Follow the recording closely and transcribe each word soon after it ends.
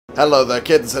Hello there,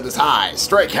 kids. It is I,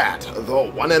 Stray Cat, the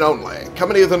one and only,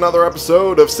 coming with another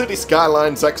episode of City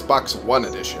Skylines Xbox One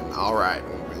Edition. Alright,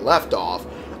 when we left off,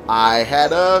 I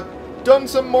had done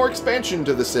some more expansion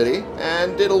to the city,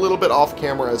 and did a little bit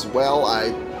off-camera as well. I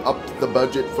upped the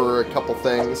budget for a couple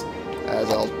things,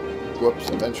 as I'll, whoops,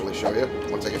 eventually show you,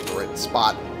 once I get to the right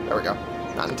spot. There we go.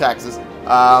 Not in taxes.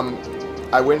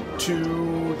 I went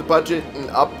to the budget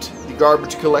and upped the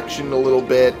garbage collection a little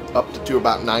bit, up to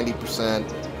about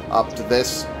 90%. Up to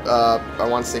this, I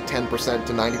want to say 10%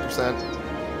 to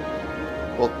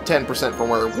 90%. Well, 10% from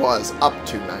where it was, up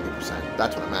to 90%.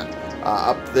 That's what I meant.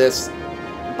 Up this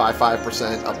by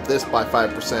 5%, up this by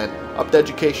 5%, upped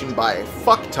education by a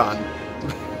fuck ton.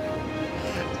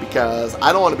 Because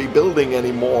I don't want to be building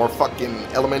any more fucking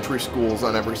elementary schools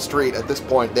on every street. At this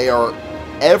point, they are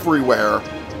everywhere.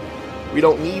 We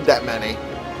don't need that many.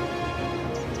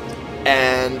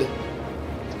 And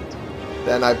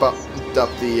then I bumped up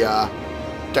the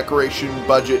decoration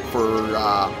budget for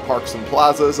parks and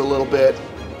plazas a little bit,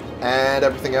 and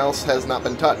everything else has not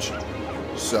been touched.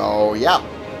 So yeah,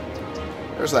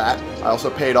 there's that. I also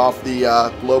paid off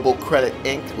the Global Credit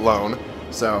Inc. loan,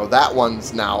 so that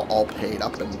one's now all paid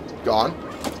up and gone.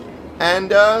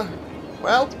 And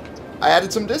well, I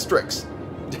added some districts.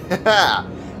 That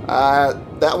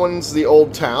one's the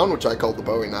Old Town, which I called the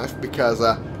Bowie Knife, because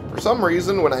for some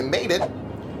reason when I made it,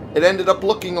 it ended up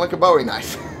looking like a Bowie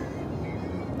knife.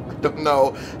 I don't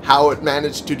know how it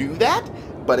managed to do that,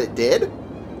 but it did.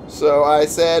 So I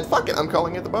said, fuck it, I'm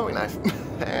calling it the Bowie knife.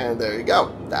 And there you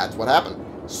go. That's what happened.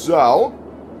 So,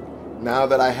 now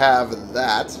that I have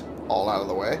that all out of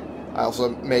the way, I also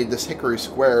made this Hickory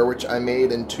Square, which I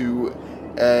made into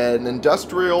an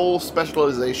industrial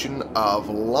specialization of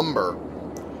lumber.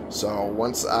 So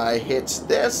once I hit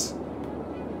this,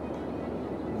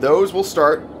 those will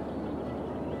start...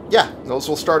 yeah, those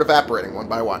will start evaporating one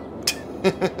by one.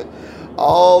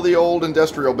 All the old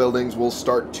industrial buildings will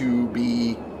start to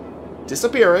be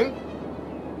disappearing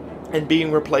and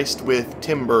being replaced with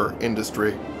timber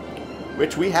industry,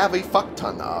 which we have a fuck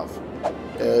ton of.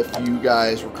 If you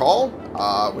guys recall,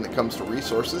 when it comes to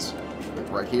resources,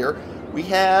 right here, we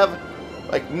have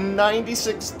like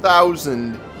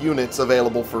 96,000 units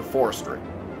available for forestry.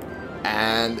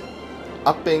 And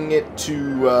upping it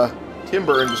to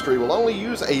timber industry will only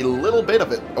use a little bit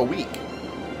of it a week.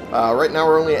 Right now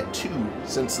we're only at 2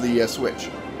 since the switch.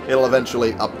 It'll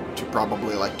eventually up to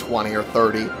probably like 20 or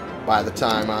 30 by the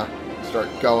time I start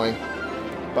going.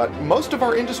 But most of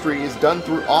our industry is done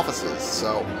through offices,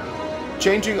 so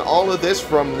changing all of this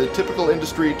from the typical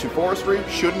industry to forestry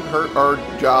shouldn't hurt our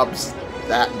jobs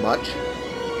that much.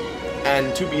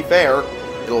 And to be fair,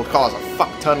 it'll cause a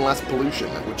fuck ton less pollution,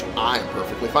 which I'm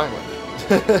perfectly fine with.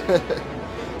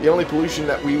 The only pollution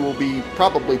that we will be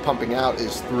probably pumping out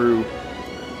is through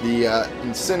the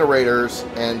incinerators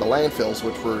and the landfills,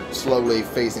 which we're slowly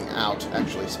phasing out.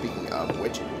 Actually, speaking of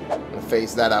which, I'm going to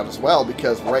phase that out as well,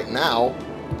 because right now,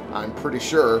 I'm pretty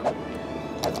sure,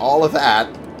 with all of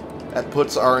that, that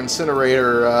puts our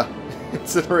incinerator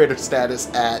status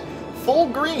at full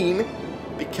green,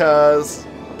 because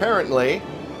apparently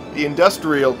the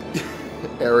industrial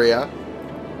area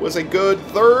was a good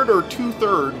third or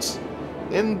 2/3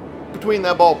 in between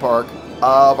that ballpark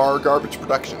of our garbage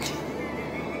production.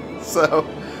 So,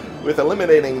 with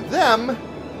eliminating them,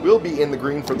 we'll be in the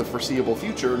green for the foreseeable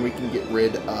future, and we can get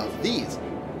rid of these.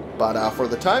 But for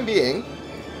the time being,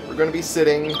 we're going to be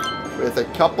sitting with a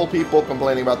couple people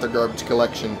complaining about their garbage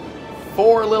collection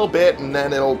for a little bit, and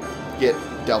then it'll get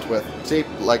dealt with. See,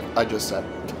 like I just said,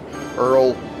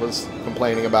 Earl was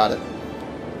complaining about it.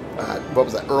 What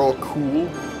was that? Earl Cool?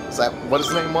 Is that what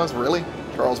his name was? Really?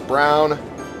 Charles Brown.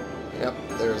 Yep,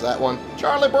 there's that one.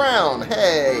 Charlie Brown,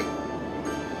 hey!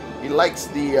 He likes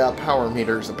the power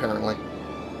meters, apparently.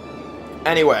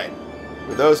 Anyway,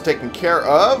 with those taken care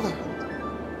of...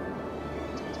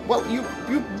 well, you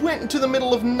went into the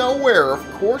middle of nowhere. Of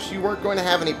course you weren't going to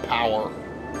have any power.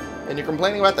 And you're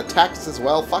complaining about the tax as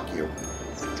well? Fuck you.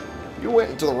 You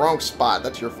went into the wrong spot.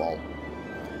 That's your fault.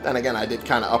 Then again, I did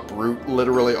kind of uproot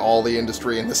literally all the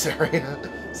industry in this area.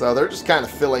 So they're just kind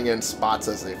of filling in spots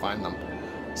as they find them.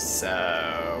 So,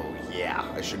 yeah,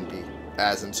 I shouldn't be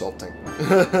as insulting.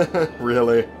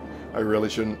 Really. I really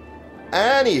shouldn't.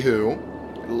 Anywho,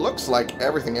 it looks like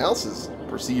everything else is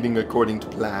proceeding according to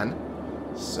plan.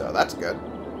 So that's good.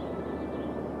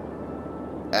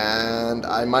 And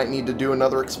I might need to do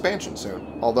another expansion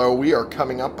soon. Although we are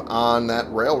coming up on that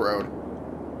railroad,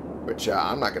 which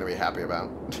I'm not going to be happy about.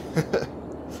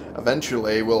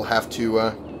 Eventually, we'll have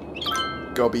to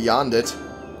go beyond it,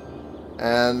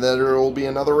 and there will be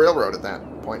another railroad at that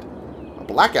point. I'll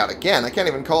blackout again. I can't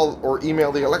even call or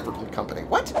email the electrical company.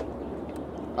 What?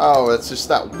 Oh, it's just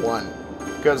that one.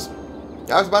 Because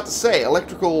I was about to say,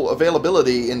 electrical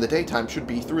availability in the daytime should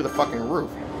be through the fucking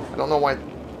roof. I don't know why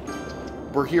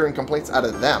we're hearing complaints out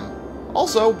of them.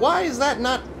 Also, why is that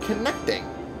not connecting?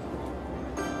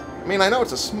 I mean, I know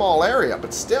it's a small area,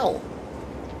 but still.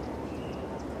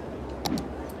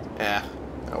 Eh,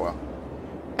 oh well.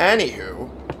 Anywho,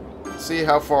 let's see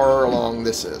how far along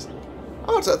this is.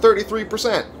 Oh, it's at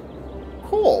 33%.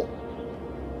 Cool.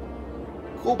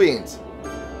 Cool beans.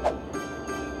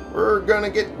 We're gonna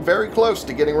get very close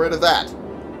to getting rid of that.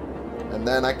 And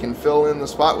then I can fill in the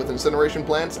spot with incineration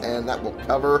plants, and that will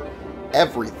cover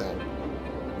everything.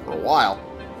 For a while.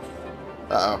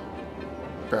 Uh-oh.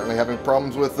 Apparently having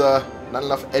problems with not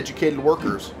enough educated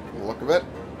workers, from the look of it.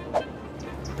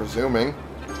 Presuming.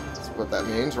 That's what that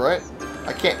means, right?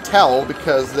 I can't tell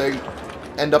because they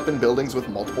end up in buildings with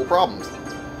multiple problems.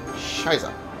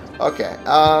 Scheiße. Okay,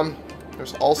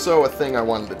 there's also a thing I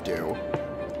wanted to do.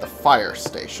 The fire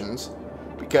stations.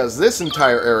 Because this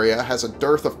entire area has a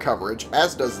dearth of coverage,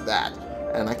 as does that.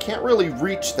 And I can't really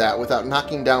reach that without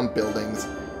knocking down buildings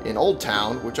in Old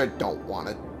Town, which I don't want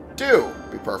to do, to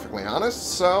be perfectly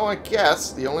honest. So I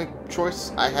guess the only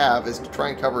choice I have is to try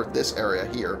and cover this area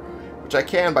here, which I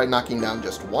can by knocking down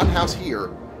just one house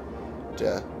here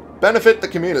to benefit the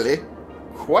community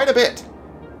quite a bit.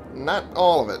 Not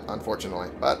all of it, unfortunately,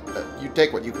 but you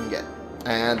take what you can get.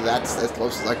 And that's as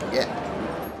close as I can get.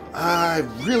 I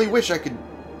really wish I could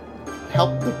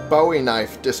help the Bowie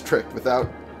knife district without,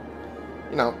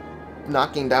 you know,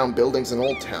 knocking down buildings in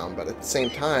Old Town, but at the same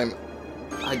time,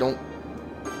 I don't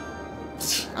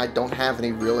have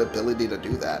any real ability to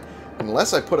do that.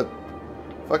 Unless I put a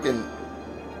fucking...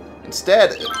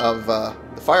 Instead of the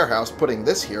firehouse, putting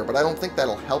this here, but I don't think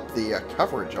that'll help the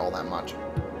coverage all that much.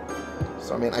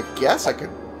 So, I mean, I guess I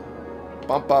could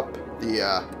bump up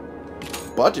the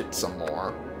budget some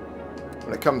more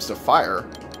when it comes to fire.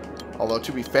 Although,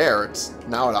 to be fair, it's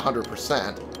now at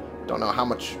 100%. Don't know how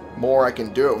much more I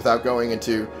can do it without going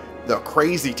into the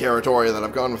crazy territory that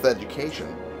I've gone with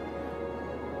education.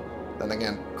 Then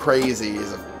again, crazy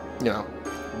is a, you know,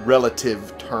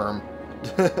 relative term.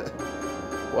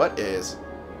 What is?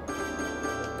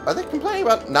 Are they complaining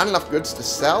about not enough goods to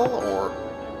sell, or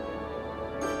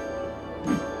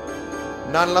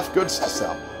not enough goods to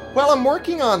sell? Well, I'm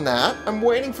working on that. I'm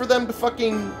waiting for them to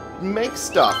fucking make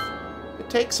stuff. It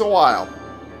takes a while.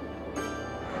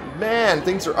 Man,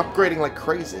 things are upgrading like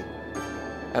crazy.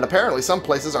 And apparently some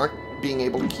places aren't being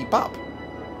able to keep up.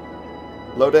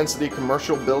 Low-density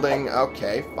commercial building.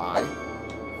 Okay, fine.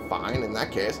 Fine, in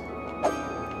that case.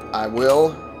 I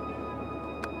will...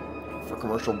 For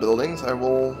commercial buildings, I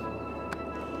will...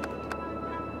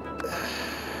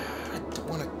 I don't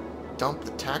want to dump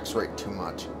the tax rate too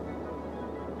much.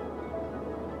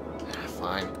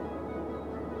 Fine.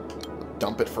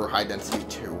 Dump it for high density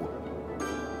too.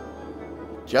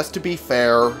 Just to be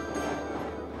fair.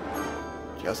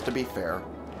 Just to be fair.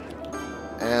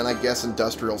 And I guess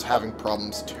industrial's having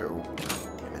problems too.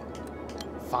 Damn it.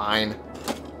 Fine.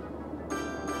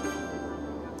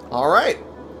 Alright.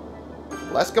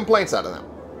 Less complaints out of them.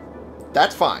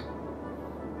 That's fine.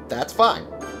 That's fine.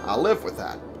 I'll live with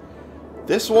that.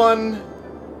 This one...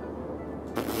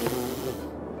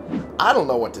 I don't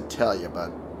know what to tell you,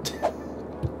 but...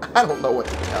 I don't know what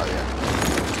to tell you.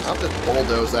 I'll just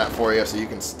bulldoze that for you so you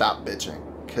can stop bitching.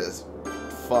 Because,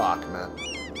 fuck, man.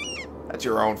 That's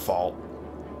your own fault.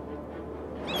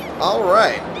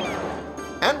 Alright.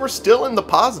 And we're still in the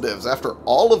positives after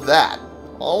all of that.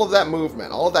 All of that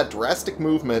movement. All of that drastic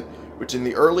movement, which in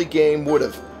the early game would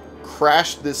have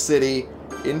crashed this city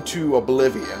into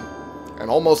oblivion. And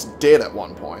almost did at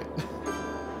one point.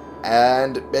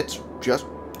 And it's just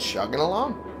chugging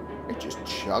along. It's just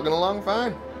chugging along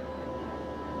fine.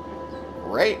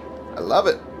 Great. I love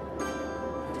it.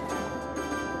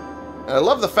 And I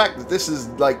love the fact that this is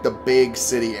like the big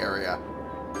city area.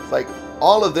 It's like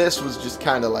all of this was just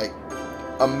kind of like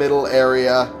a middle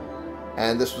area,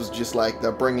 and this was just like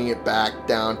the bringing it back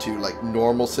down to like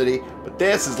normal city. But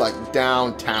this is like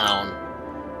downtown.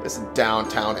 This is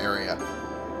downtown area.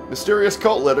 Mysterious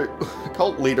cult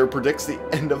leader predicts the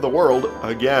end of the world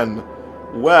again.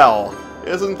 Well,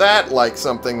 isn't that like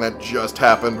something that just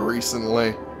happened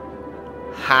recently?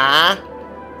 Huh?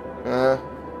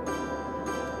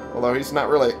 Although he's not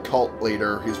really a cult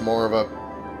leader, he's more of a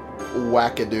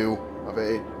wackadoo of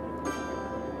a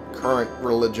current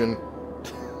religion.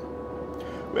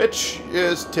 Which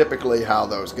is typically how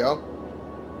those go.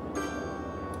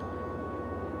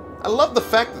 I love the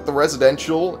fact that the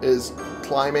residential is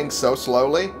climbing so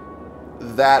slowly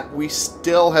that we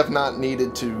still have not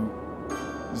needed to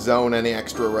zone any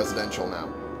extra residential now.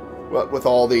 But with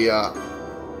all the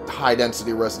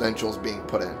high-density residentials being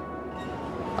put in.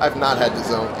 I've not had to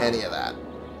zone any of that.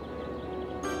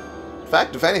 In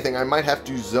fact, if anything, I might have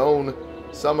to zone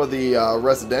some of the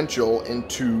residential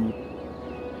into,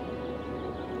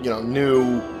 you know,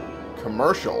 new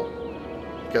commercial.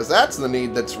 Because that's the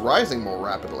need that's rising more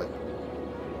rapidly.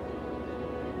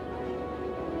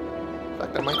 In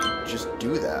fact, I might just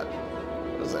do that.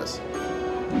 What is this?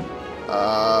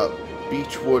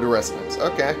 Beechwood Residence.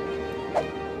 Okay.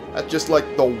 That's just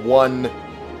like the one...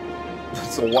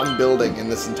 It's the one building in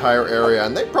this entire area,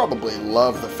 and they probably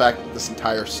love the fact that this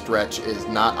entire stretch is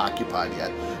not occupied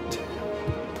yet.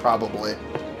 Probably.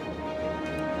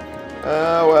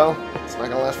 Well, it's not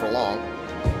gonna last for long.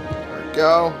 There we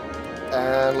go.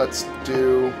 And let's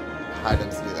do high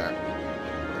density there.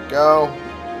 There we go.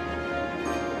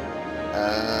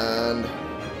 And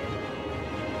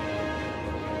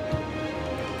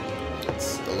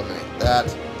let's eliminate that.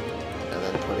 And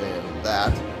then put in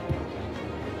that.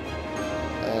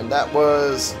 And that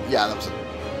was, yeah, that was a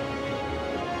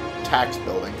tax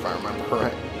building, if I remember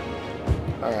right.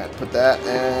 Alright, put that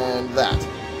and that.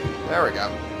 There we go.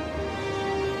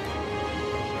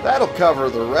 That'll cover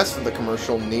the rest of the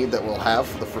commercial need that we'll have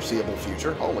for the foreseeable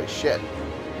future. Holy shit.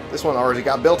 This one already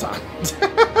got built on.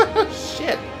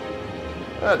 Shit.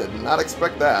 I did not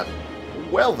expect that.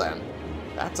 Well then,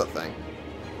 that's a thing.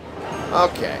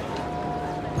 Okay.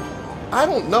 I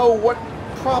don't know what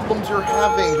problems you're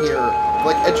having here.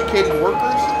 Like educated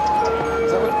workers?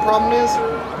 Is that what the problem is?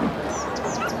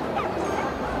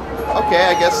 Okay,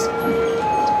 I guess.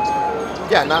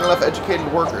 Yeah, not enough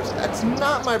educated workers. That's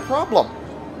not my problem.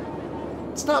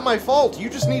 It's not my fault. You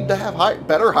just need to have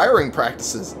better hiring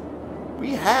practices.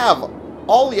 We have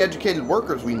all the educated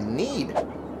workers we need. I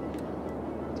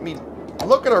mean,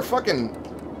 look at our fucking...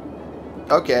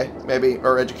 Okay, maybe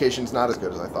our education's not as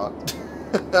good as I thought.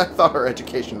 I thought our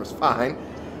education was fine.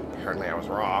 Apparently I was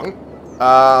wrong.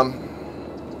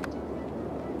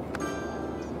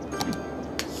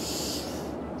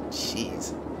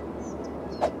 Jeez.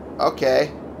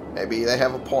 Okay, maybe they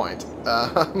have a point.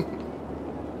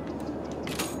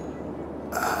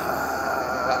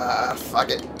 Fuck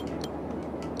it.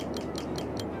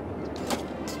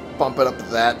 Let's bump it up to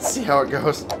that, see how it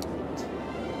goes.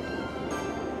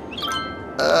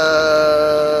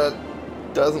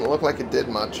 Doesn't look like it did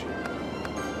much.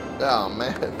 Oh,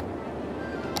 man.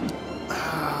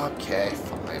 Okay,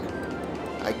 fine.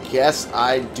 I guess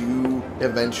I do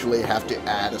eventually have to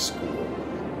add a school.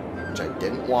 Which I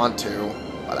didn't want to,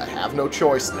 but I have no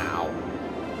choice now.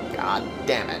 God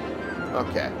damn it.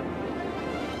 Okay.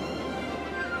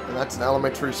 And that's an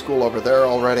elementary school over there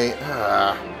already.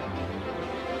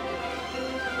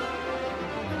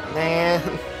 Man.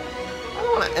 I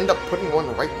don't want to end up putting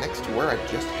one right next to where I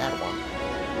just had one.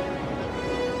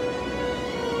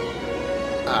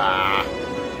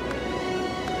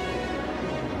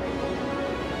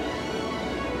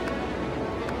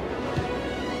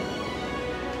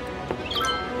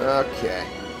 Okay.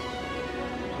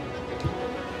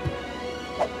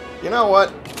 You know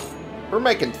what? We're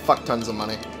making fuck tons of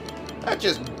money. Let's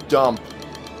just dump.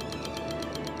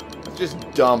 Let's just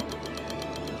dump.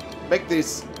 Make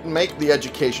the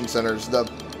education centers the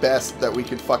best that we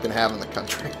could fucking have in the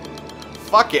country.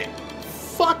 Fuck it.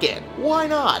 Fuck it. Why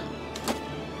not?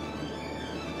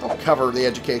 Don't cover the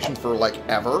education for, like,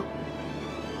 ever.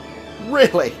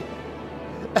 Really?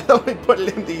 And then we put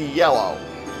it in the yellow.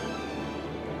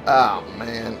 Oh,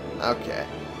 man. Okay.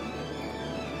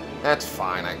 That's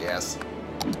fine, I guess.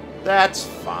 That's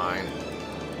fine.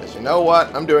 Because you know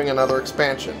what? I'm doing another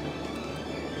expansion.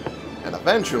 And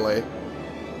eventually...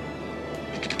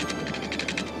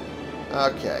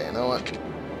 Okay, you know what?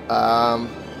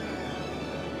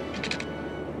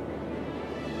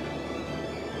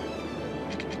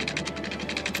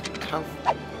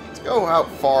 Let's go how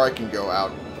far I can go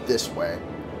out this way.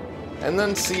 And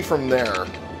then see from there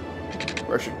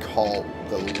where I should call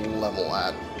the level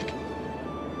at.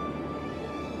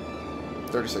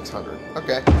 3,600.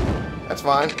 Okay. That's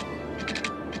fine.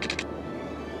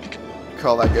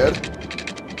 Call that good.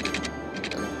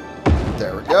 And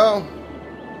there we go.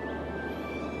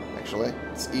 Actually,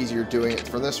 it's easier doing it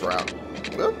from this route.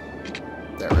 Whoop.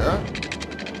 There we are.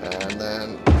 And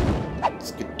then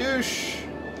skadoosh.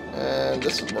 And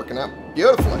this is working out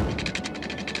beautifully.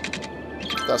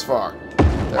 Thus far.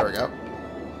 There we go.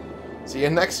 See you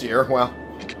next year. Well,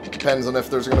 depends on if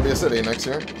there's going to be a city next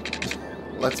year.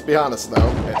 Let's be honest,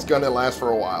 though. It's going to last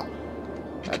for a while.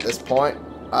 At this point,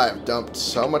 I have dumped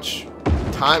so much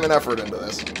time and effort into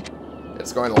this.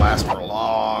 It's going to last for a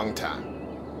long time.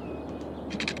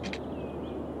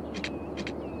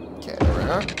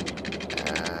 we are.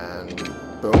 And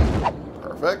boom.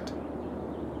 Perfect.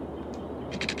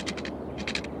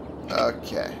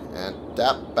 Okay. And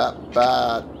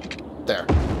there.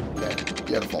 Okay.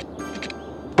 Beautiful.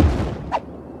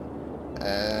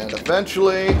 And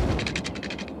eventually,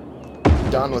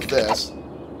 done with this.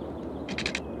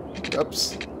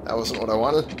 Oops. That wasn't what I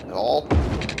wanted at all.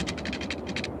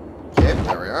 Okay,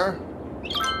 there we are.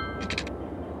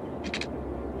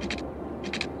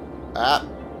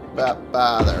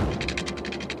 There.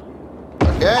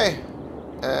 Okay.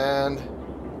 And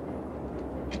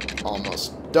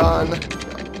almost done.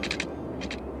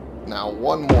 Now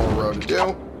one more row to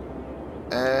do.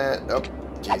 And oh,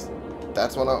 jeez.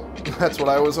 That's what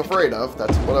I was afraid of.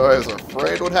 That's what I was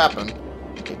afraid would happen.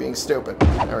 Me being stupid.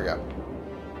 There we go.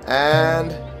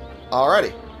 And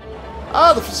alrighty.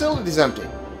 Ah, the facility's empty.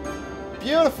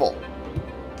 Beautiful.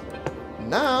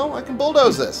 Now I can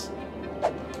bulldoze this.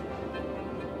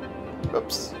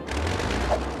 Oops.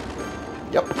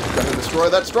 Yep, gonna destroy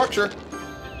that structure.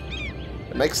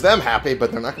 It makes them happy,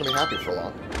 but they're not gonna be happy for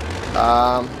long.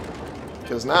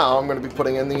 Because now I'm going to be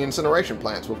putting in the incineration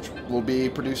plants, which will be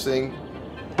producing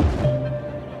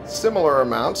similar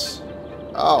amounts.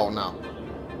 Oh, no.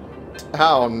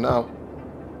 Oh, no.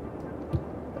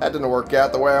 That didn't work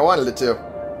out the way I wanted it to.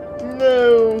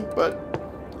 No, but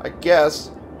I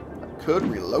guess I could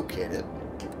relocate it.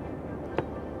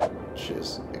 Which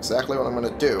is exactly what I'm going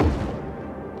to do.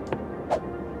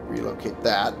 Relocate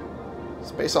that.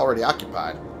 Space already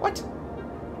occupied. What?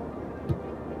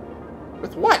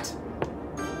 With what?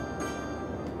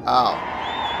 Oh.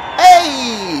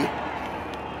 Hey!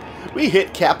 We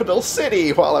hit Capital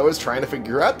City while I was trying to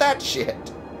figure out that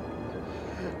shit.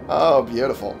 Oh,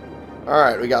 beautiful.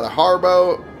 Alright, we got a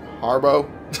harbor. Cargo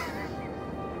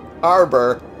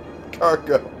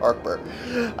harbor.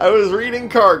 I was reading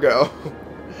cargo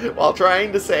while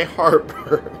trying to say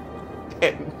harbor,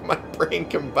 and my brain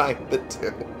combined the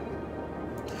two.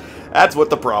 That's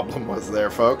what the problem was there,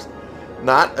 folks.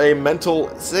 Not a mental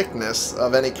sickness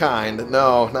of any kind.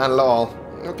 No, not at all.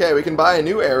 Okay, we can buy a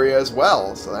new area as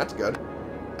well, so that's good.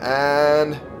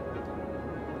 And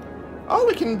oh,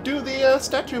 we can do the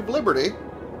Statue of Liberty,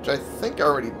 which I think I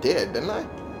already did, didn't I?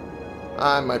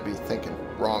 I might be thinking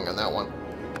wrong on that one.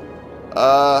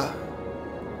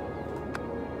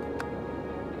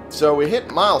 So we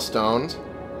hit milestones.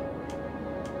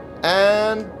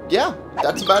 And yeah,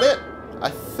 that's about it. I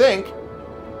think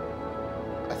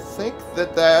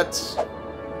that that's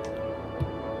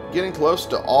getting close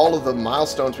to all of the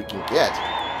milestones we can get.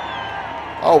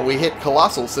 Oh, we hit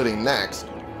Colossal City next,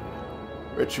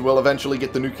 which will eventually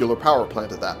get the nuclear power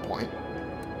plant at that point.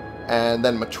 And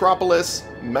then Metropolis,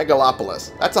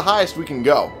 Megalopolis. That's the highest we can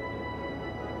go.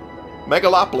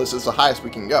 Megalopolis is the highest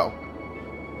we can go.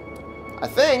 I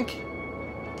think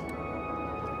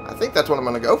that's what I'm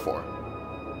going to go for.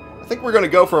 I think we're going to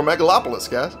go for a Megalopolis,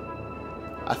 guys.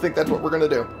 I think that's what we're going to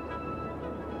do.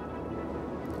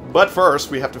 But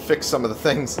first, we have to fix some of the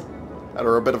things that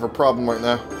are a bit of a problem right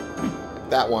now. Like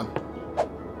that one.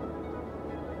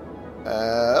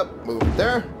 Move it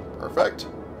there. Perfect.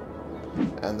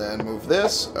 And then move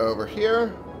this over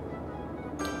here.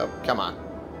 Oh, come on.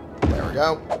 There we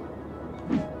go.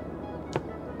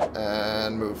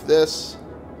 And move this.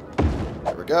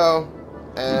 There we go.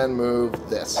 And move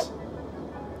this.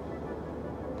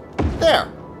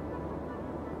 There.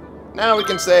 Now we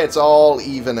can say it's all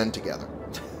even and together.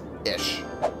 Ish.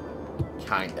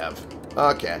 Kind of.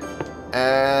 Okay.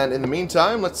 And in the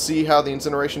meantime, let's see how the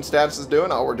incineration status is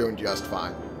doing. Oh, we're doing just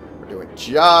fine. We're doing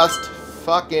just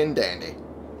fucking dandy.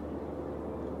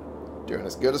 Doing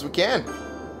as good as we can.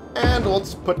 And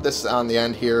let's put this on the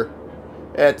end here.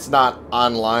 It's not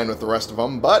online with the rest of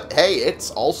them, but hey,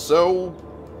 it's also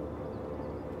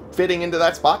fitting into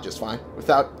that spot just fine.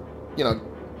 Without, you know,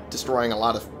 destroying a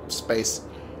lot of space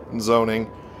and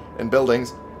zoning and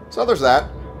buildings. So there's that.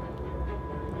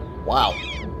 Wow.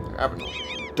 They're having a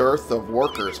dearth of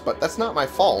workers, but that's not my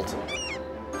fault.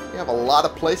 We have a lot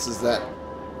of places that,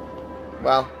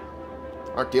 well,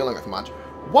 aren't dealing with much.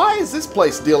 Why is this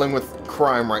place dealing with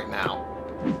crime right now?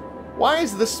 Why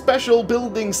is the Special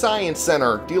Building Science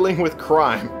Center dealing with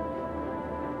crime?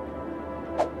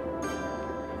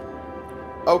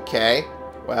 Okay.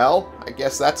 Well, I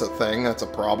guess that's a thing. That's a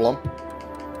problem.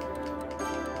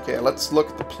 Okay, let's look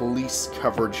at the police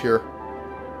coverage here.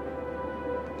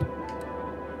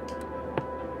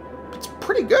 It's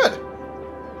pretty good.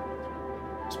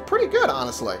 It's pretty good,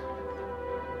 honestly.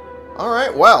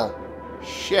 Alright, well.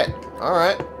 Shit.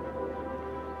 Alright.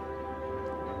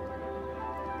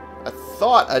 I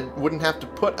thought I wouldn't have to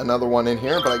put another one in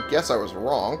here, but I guess I was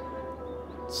wrong.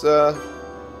 It's,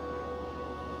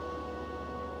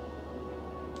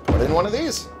 put in one of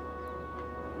these.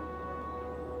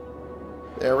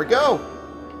 There we go.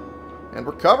 And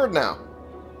we're covered now.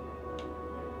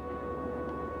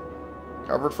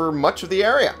 Covered for much of the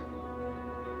area.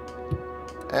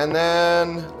 And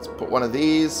then let's put one of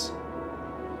these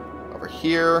over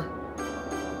here.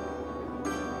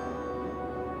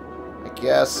 I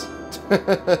guess. Well,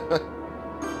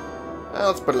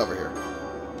 let's put it over here.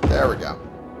 There we go.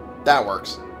 That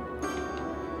works.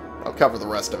 I'll cover the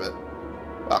rest of it.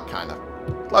 Well, kind of.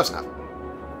 Close enough.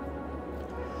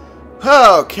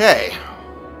 Okay.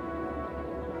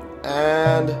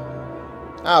 And...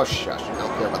 oh, shush. I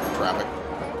don't care about the traffic.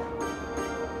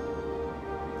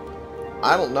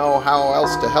 I don't know how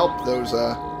else to help those,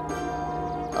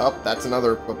 oh, that's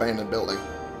another abandoned building.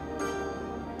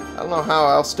 I don't know how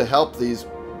else to help these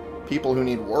people who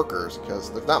need workers,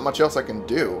 because there's not much else I can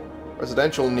do.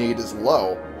 Residential need is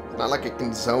low. It's not like I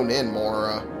can zone in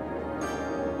more,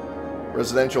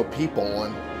 residential people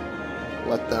and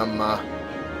let them,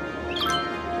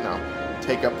 you know,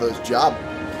 take up those job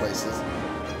places.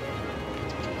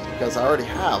 Because I already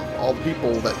have all the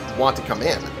people that want to come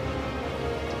in.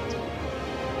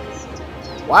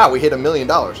 Wow, we hit $1 million.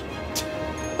 How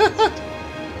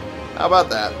about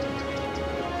that?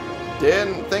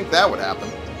 Didn't think that would happen.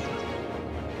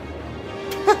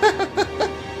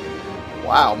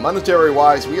 Wow,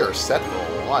 monetary-wise, we are set for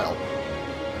a while.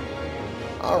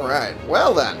 Alright,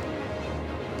 well then.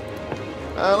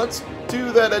 Let's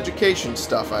do that education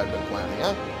stuff I've been planning,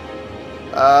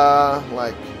 huh?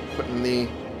 Like putting the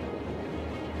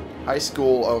high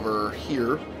school over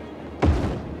here.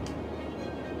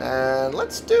 And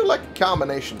let's do like a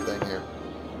combination thing here.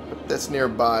 Put this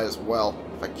nearby as well,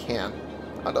 if I can.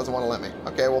 Oh, it doesn't want to let me.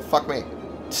 Okay, well, fuck me.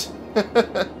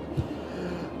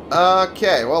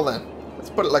 Okay, well then. Let's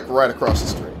put it like right across the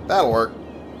street. That'll work.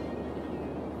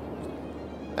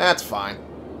 That's fine.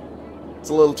 It's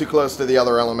a little too close to the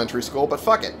other elementary school, but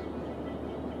fuck it.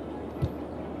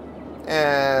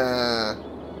 I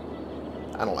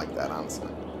don't like that, honestly.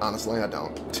 Honestly, I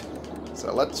don't.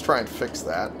 So let's try and fix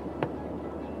that.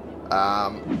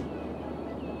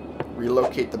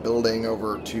 Relocate the building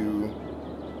over to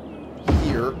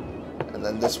here, and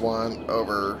then this one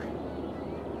over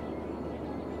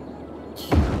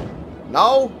here.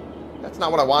 No! That's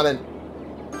not what I wanted.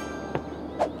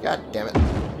 God damn it.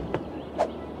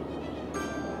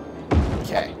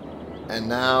 Okay. And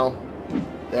now,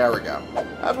 there we go.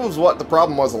 That was what the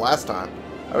problem was the last time.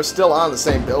 I was still on the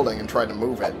same building and tried to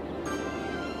move it.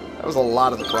 That was a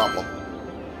lot of the problem.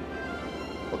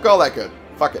 We'll call that good.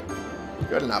 Fuck it.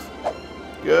 Good enough.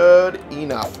 Good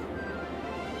enough.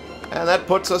 And that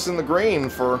puts us in the green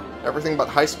for everything but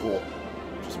high school.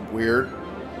 Which is weird.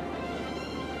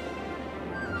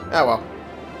 Oh well.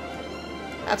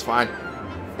 That's fine.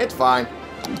 It's fine.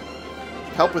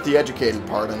 Help with the educated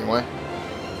part anyway.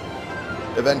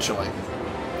 Eventually.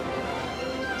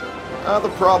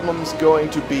 The problem's going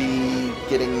to be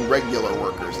getting regular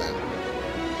workers in.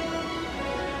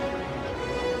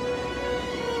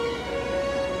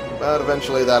 But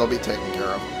eventually that'll be taken care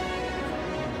of.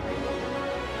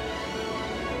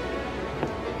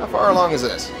 How far along is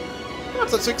this? Oh,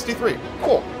 it's at 63.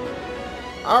 Cool.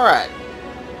 Alright.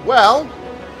 Well,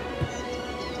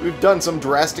 we've done some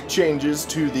drastic changes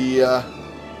to the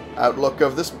outlook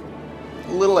of this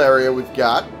little area we've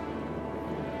got.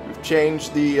 We've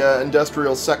changed the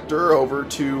industrial sector over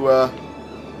to a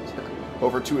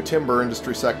timber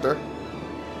industry sector,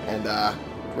 and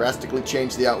drastically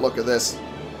changed the outlook of this.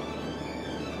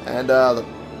 And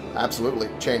absolutely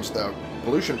changed the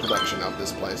pollution production of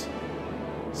this place.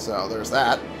 So there's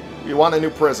that. We want a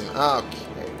new prison.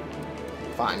 Okay.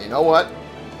 Fine, you know what?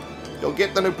 You'll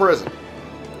get the new prison.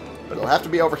 But it'll have to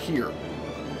be over here.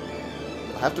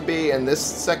 It'll have to be in this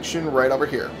section right over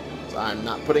here. So I'm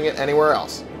not putting it anywhere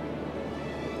else.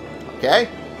 Okay?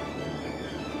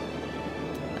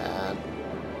 And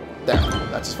there.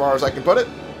 That's as far as I can put it.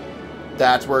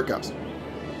 That's where it goes.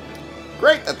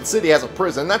 Great that the city has a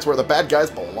prison. That's where the bad guys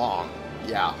belong.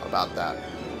 Yeah, about that.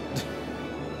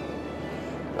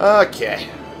 Okay.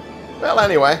 Well,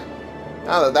 anyway,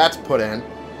 now that that's put in,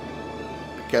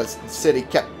 because the city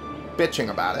kept bitching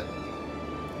about it,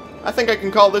 I think I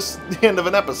can call this the end of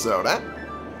an episode,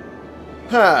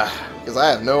 huh? Because I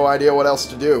have no idea what else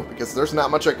to do, because there's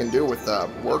not much I can do with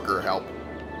worker help.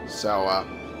 So,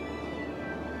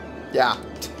 yeah.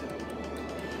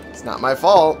 It's not my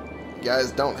fault. You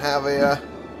guys don't have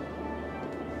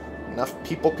enough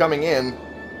people coming in.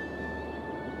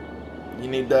 You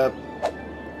need to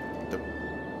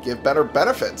give better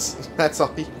benefits. That's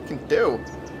all you can do.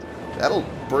 That'll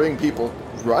bring people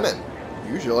running,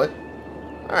 usually.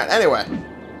 Alright, anyway.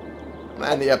 I'm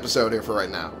end the episode here for right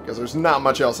now, because there's not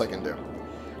much else I can do.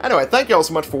 Anyway, thank you all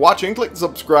so much for watching. Click the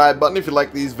subscribe button if you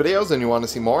like these videos and you want to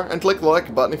see more, and click the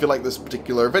like button if you like this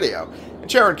particular video.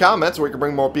 And share in comments so we can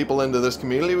bring more people into this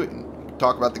community. We can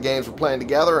talk about the games we're playing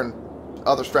together and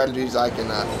other strategies I can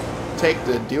take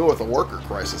to deal with a worker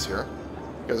crisis here,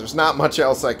 because there's not much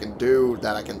else I can do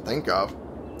that I can think of.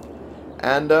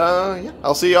 And, yeah,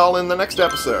 I'll see y'all in the next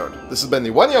episode. This has been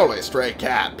the one and only Stray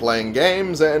Cat, playing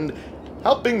games and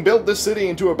helping build this city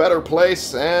into a better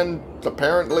place, and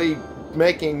apparently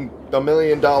making $1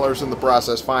 million in the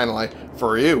process, finally,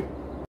 for you.